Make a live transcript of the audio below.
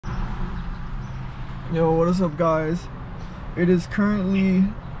Yo, what is up, guys? It is currently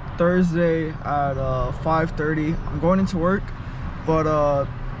Thursday at 5:30. I'm going into work, but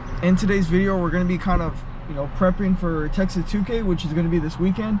in today's video we're gonna be kind of, prepping for Texas 2K, which is gonna be this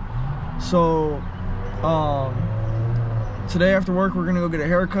weekend. So today after work we're gonna go get a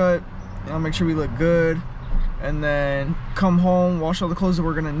haircut, make sure we look good, and then come home, wash all the clothes that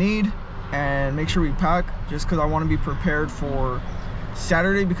we're gonna need, and make sure we pack, just because I want to be prepared for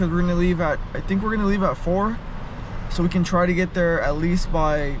Saturday, because we're gonna leave at, I think we're gonna leave at 4, so we can try to get there at least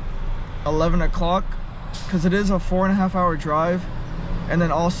by 11 o'clock, because it is a 4.5 hour drive. And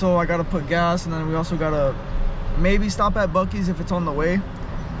then also I gotta put gas, and then we also gotta maybe stop at Buc-ee's if it's on the way.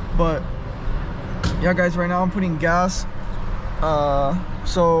 But yeah, guys, right now I'm putting gas,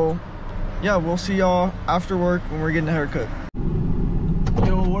 so yeah, we'll see y'all after work when we're getting a haircut.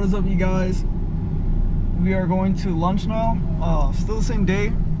 Yo, what is up, you guys? We are going to lunch now. Still the same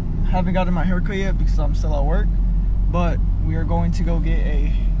day. Haven't gotten my haircut yet because I'm still at work. But we are going to go get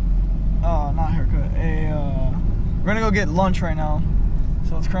a not haircut. We're gonna go get lunch right now.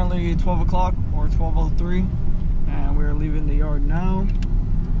 So it's currently 12 o'clock or 12:03, and we're leaving the yard now.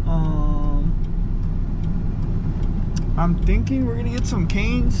 I'm thinking we're gonna get some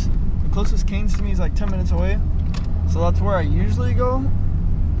Canes. The closest Canes to me is like 10 minutes away, so that's where I usually go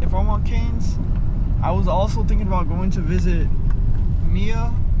if I want Canes. I was also thinking about going to visit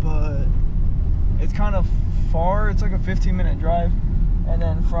Mia, but it's kind of far. It's like a 15-minute drive, and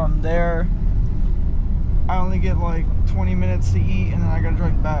then from there I only get like 20 minutes to eat, and then I gotta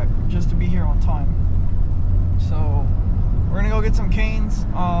drive back just to be here on time. So we're gonna go get some Canes,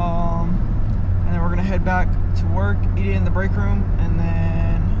 and then we're gonna head back to work, eat it in the break room, and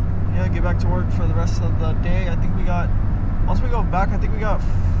then yeah, get back to work for the rest of the day. I think we got, once we go back, I think we got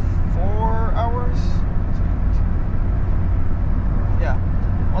 4 hours. Yeah,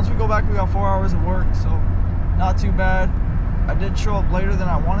 once we go back we got 4 hours of work, so not too bad. I did show up later than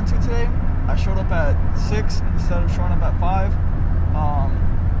I wanted to today. I showed up at 6 instead of showing up at 5,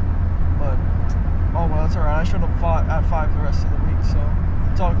 but oh well, that's alright. I showed up at 5 the rest of the week, so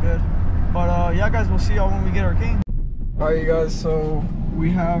it's all good. But yeah, guys, we'll see y'all when we get our cane. Alright, you guys, so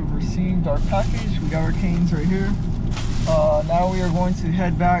we have received our package. We got our canes right here. Now we are going to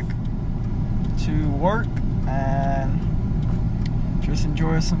head back to work and just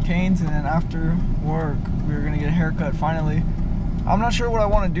enjoy some Canes, and then after work we're gonna get a haircut finally. I'm not sure what I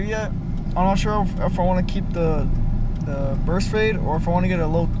want to do yet. I'm not sure if I want to keep the burst fade or if I want to get a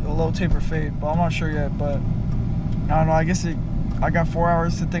low taper fade, but I'm not sure yet. But I don't know, I guess I got 4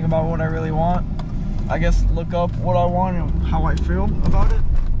 hours to think about what I really want. I guess look up what I want and how I feel about it.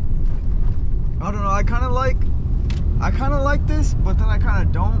 I don't know, I kind of like this, but then I kind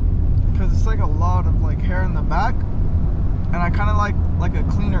of don't, because it's like a lot of like hair in the back, and I kind of like a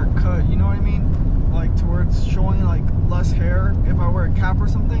cleaner cut, you know what I mean? Like to where it's showing like less hair. If I wear a cap or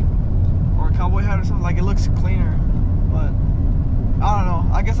something, or a cowboy hat or something, like it looks cleaner. But I don't know,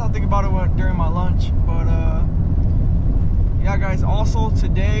 I guess I'll think about it during my lunch. But yeah, guys, also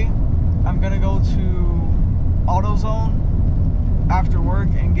today I'm gonna go to AutoZone after work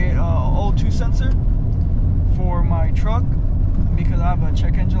and get a O2 sensor for my truck, because I have a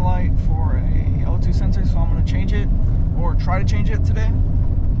check engine light for a O2 sensor, so I'm gonna change it, or try to change it today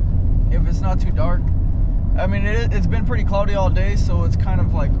if it's not too dark. I mean, it's been pretty cloudy all day, so it's kind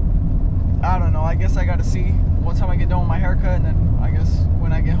of like, I don't know, I guess I gotta see what time I get done with my haircut, and then I guess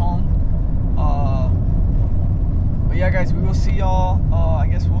when I get home. But yeah, guys, we will see y'all, I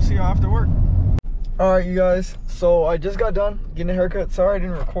guess we'll see y'all after work. Alright, you guys, so I just got done getting a haircut. Sorry I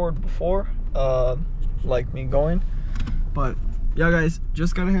didn't record before, like me going, but yeah, guys,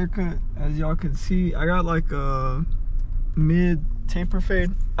 just got a haircut. As y'all can see, I got like a mid taper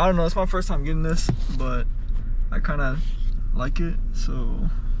fade. I don't know, it's my first time getting this, but I kind of like it. So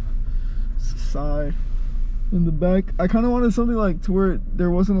it's the side in the back. I kind of wanted something like to where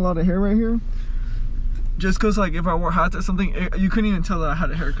there wasn't a lot of hair right here, just because like if I wore hats or something, you couldn't even tell that I had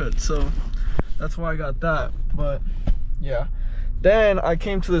a haircut. So that's why I got that. But yeah, then I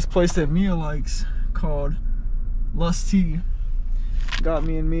came to this place that Mia likes called Lust Tea. Got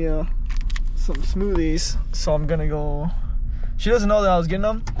me and Mia some smoothies, so I'm gonna go. She doesn't know that I was getting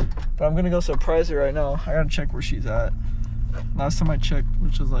them, but I'm gonna go surprise her right now. I gotta check where she's at. Last time I checked,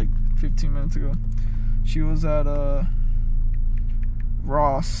 which was like 15 minutes ago, she was at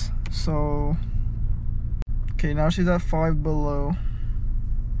Ross. So okay, now she's at Five Below,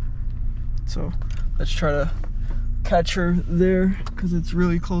 so let's try to catch her there, because it's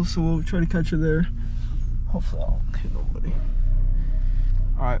really close, so we'll try to catch her there. Hopefully I don't hit nobody.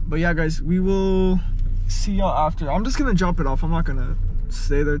 All right, but yeah, guys, we will see y'all after. I'm just gonna drop it off. I'm not gonna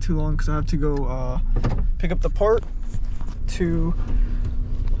stay there too long because I have to go pick up the part to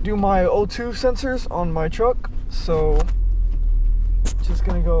do my O2 sensors on my truck. So just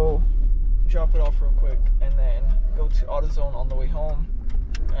gonna go drop it off real quick and then go to AutoZone on the way home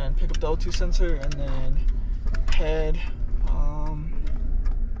and pick up the O2 sensor and then head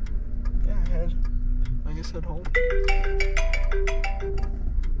head home.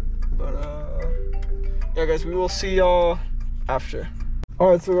 But yeah guys, we will see y'all after.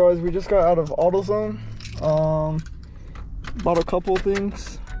 Alright, so guys, we just got out of AutoZone. Bought a couple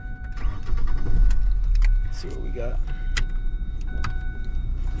things. Let's see what we got.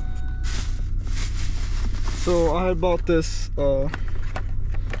 So I had bought this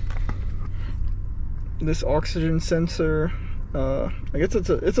this oxygen sensor. I guess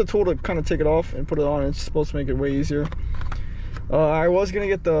it's a tool to kind of take it off and put it on. It's supposed to make it way easier. I was gonna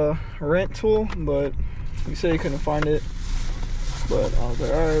get the wrench tool, but you said you couldn't find it. But I was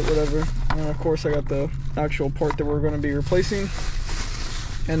like, all right, whatever. And of course, I got the actual part that we're gonna be replacing,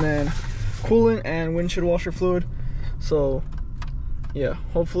 and then coolant and windshield washer fluid. So yeah,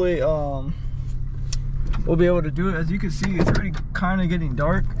 hopefully we'll be able to do it. As you can see, it's already kind of getting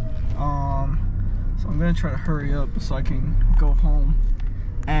dark. So I'm gonna try to hurry up so I can go home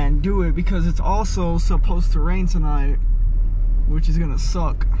and do it, because it's also supposed to rain tonight, which is gonna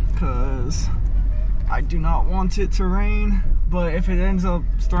suck because I do not want it to rain. But if it ends up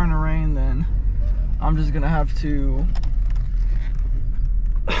starting to rain, then I'm just gonna have to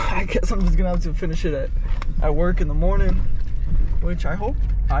I guess I'm just gonna have to finish it at work in the morning, which I hope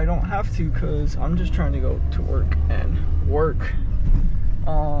I don't have to, because I'm just trying to go to work and work.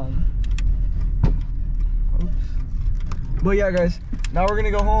 But yeah guys, now we're gonna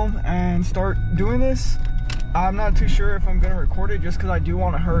go home and start doing this. I'm not too sure if I'm gonna record it, just because I do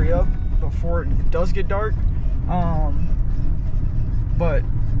want to hurry up before it does get dark. But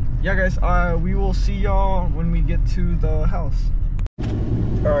yeah guys, we will see y'all when we get to the house.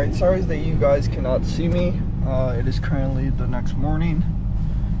 Alright, sorry that you guys cannot see me. It is currently the next morning.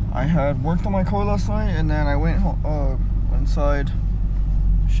 I had worked on my car last night, and then I went inside,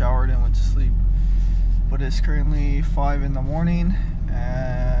 showered, and went to sleep. But it's currently 5 in the morning,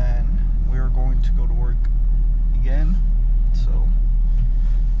 and we are going to go to work again. So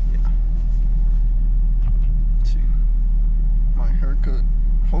yeah, let's see my haircut.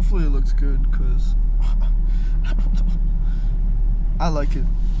 Hopefully it looks good, because I don't know, I like it,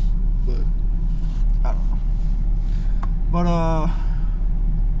 but I don't know. But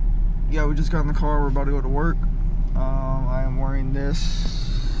yeah, we just got in the car. We're about to go to work. I am wearing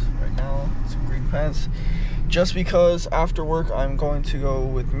this right now, some green pants, just because after work I'm going to go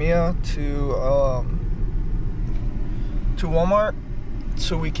with Mia to Walmart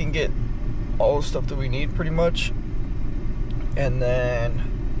so we can get all the stuff that we need pretty much. And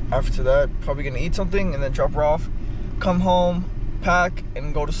then after that, probably gonna eat something and then drop her off, come home, pack,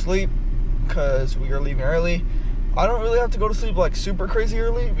 and go to sleep, because we are leaving early. I don't really have to go to sleep like super crazy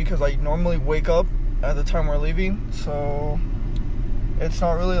early, because I normally wake up at the time we're leaving, so it's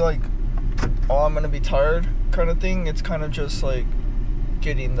not really like, oh, I'm gonna be tired kind of thing. It's kind of just like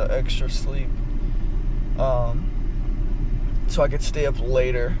getting the extra sleep, so I could stay up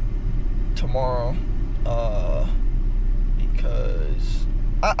later tomorrow, because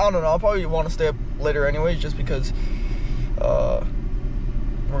I don't know, I'll probably want to stay up later anyways, just because we're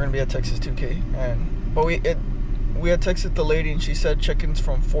gonna be at Texas 2K, but we had texted the lady and she said check-ins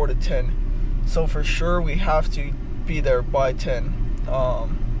from 4 to 10, so for sure we have to be there by 10.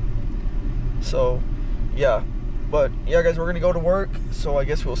 So yeah, but yeah guys, we're gonna go to work, so I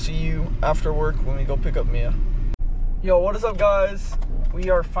guess we'll see you after work when we go pick up Mia. Yo, what is up guys? We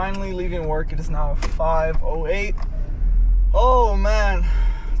are finally leaving work. It is now 5:08. Oh man,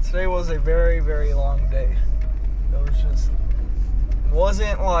 today was a very, very long day.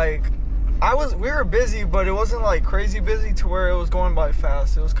 Wasn't like, we were busy, but it wasn't like crazy busy to where it was going by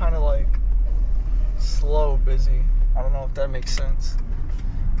fast. It was kind of like slow busy. I don't know if that makes sense,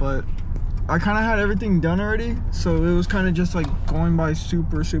 but I kind of had everything done already, so it was kind of just like going by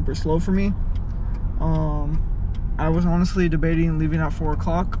super, super slow for me. I was honestly debating leaving at 4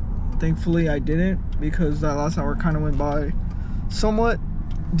 o'clock. Thankfully I didn't, because that last hour kind of went by somewhat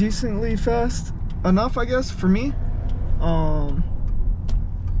decently fast enough, I guess, for me.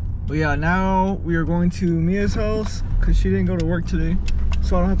 But yeah, now we are going to Mia's house, because she didn't go to work today,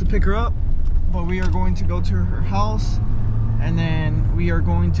 so I don't have to pick her up. But we are going to go to her house, and then we are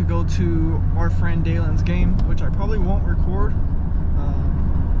going to go to our friend Dalen's game, which I probably won't record.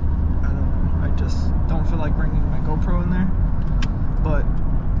 I don't know, I just don't feel like bringing my GoPro in there. But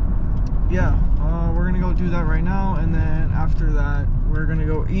yeah, we're gonna go do that right now, and then after that we're gonna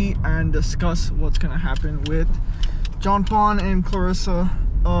go eat and discuss what's gonna happen with John Pawn and Clarissa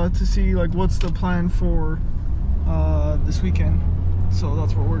to see like what's the plan for this weekend. So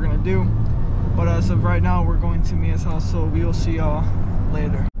that's what we're gonna do. But as of right now, we're going to Mia's house, so we will see y'all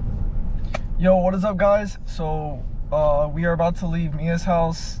later. Yo, what is up, guys? So we are about to leave Mia's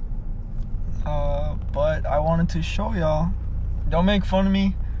house, but I wanted to show y'all. Don't make fun of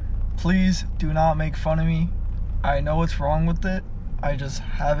me. Please do not make fun of me. I know what's wrong with it. I just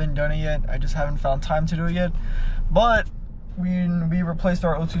haven't done it yet. I just haven't found time to do it yet. But we replaced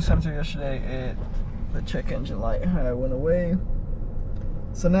our O2 sensor yesterday. The check engine light had went away.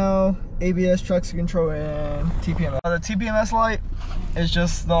 So now ABS, traction control, and TPMS. The TPMS light is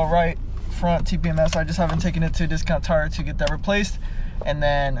just the right front TPMS. I just haven't taken it to Discount Tire to get that replaced. And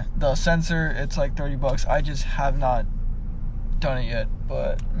then the sensor, it's like 30 bucks. I just have not done it yet.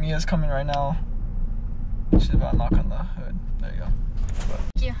 But Mia's coming right now. She's about to knock on the hood. There you go.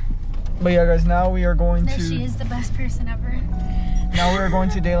 Thank you. But yeah, guys, now we are going to... She is the best person ever. Now we are going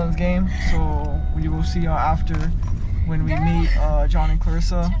to Dalen's game. So we will see y'all after when we meet John and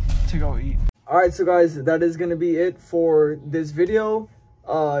Clarissa to go eat. Alright, so guys, that is going to be it for this video.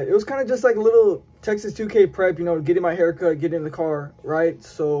 It was kind of just like a little Texas 2K prep, you know, getting my haircut, getting in the car, right?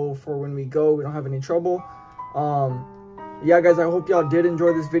 So for when we go, we don't have any trouble. Yeah, guys, I hope y'all did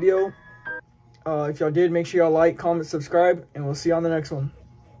enjoy this video. If y'all did, make sure y'all like, comment, subscribe, and we'll see you on the next one.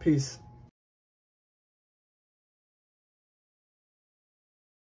 Peace.